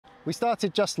We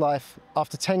started Just Life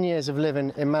after 10 years of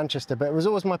living in Manchester, but it was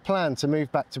always my plan to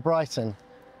move back to Brighton.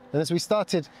 And as we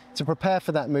started to prepare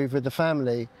for that move with the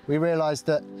family, we realised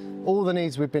that all the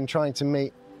needs we've been trying to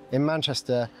meet in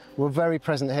Manchester were very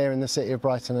present here in the city of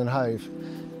Brighton and Hove.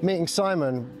 Meeting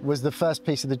Simon was the first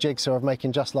piece of the jigsaw of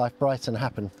making Just Life Brighton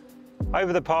happen.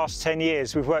 Over the past 10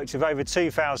 years, we've worked with over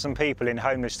 2,000 people in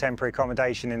homeless temporary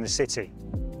accommodation in the city.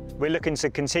 We're looking to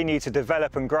continue to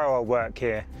develop and grow our work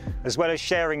here, as well as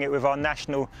sharing it with our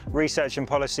national research and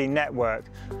policy network,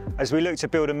 as we look to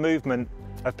build a movement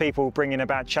of people bringing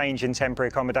about change in temporary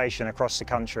accommodation across the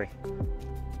country.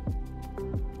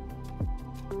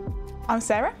 I'm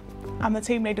Sarah. I'm the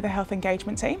team leader of the Health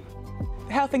Engagement team.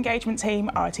 The Health Engagement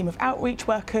team are a team of outreach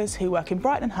workers who work in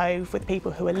Brighton and Hove with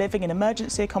people who are living in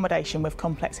emergency accommodation with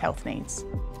complex health needs.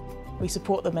 We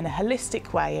support them in a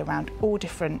holistic way around all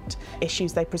different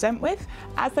issues they present with.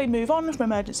 As they move on from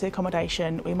emergency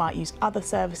accommodation, we might use other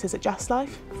services at Just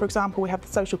Life. For example, we have the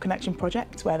Social Connection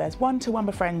project, where there's one-to-one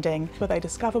befriending, where they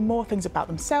discover more things about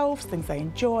themselves, things they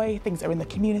enjoy, things that are in the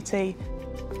community.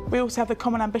 We also have the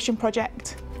Common Ambition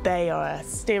project. They are a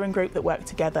steering group that work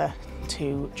together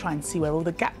to try and see where all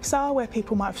the gaps are, where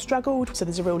people might have struggled. So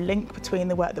there's a real link between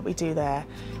the work that we do there,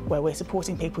 where we're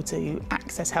supporting people to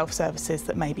access health services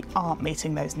that maybe aren't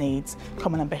meeting those needs.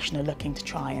 Common Ambition are looking to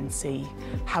try and see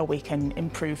how we can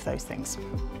improve those things.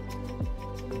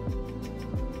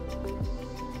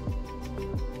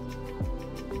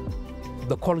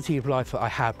 The quality of life that I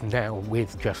have now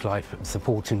with Just Life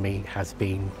supporting me has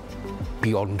been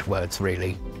beyond words,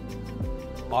 really.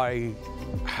 I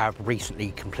have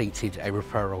recently completed a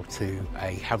referral to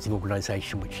a housing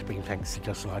organisation, which has been thanks to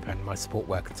Just Life and my support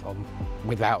worker Tom.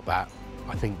 Without that,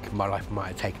 I think my life might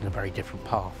have taken a very different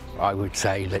path. I would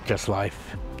say that Just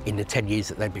Life, in the 10 years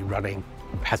that they've been running,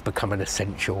 has become an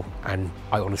essential, and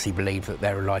I honestly believe that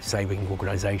they're a life-saving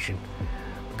organisation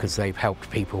because they've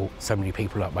helped people, so many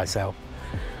people like myself,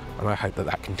 and I hope that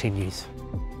that continues.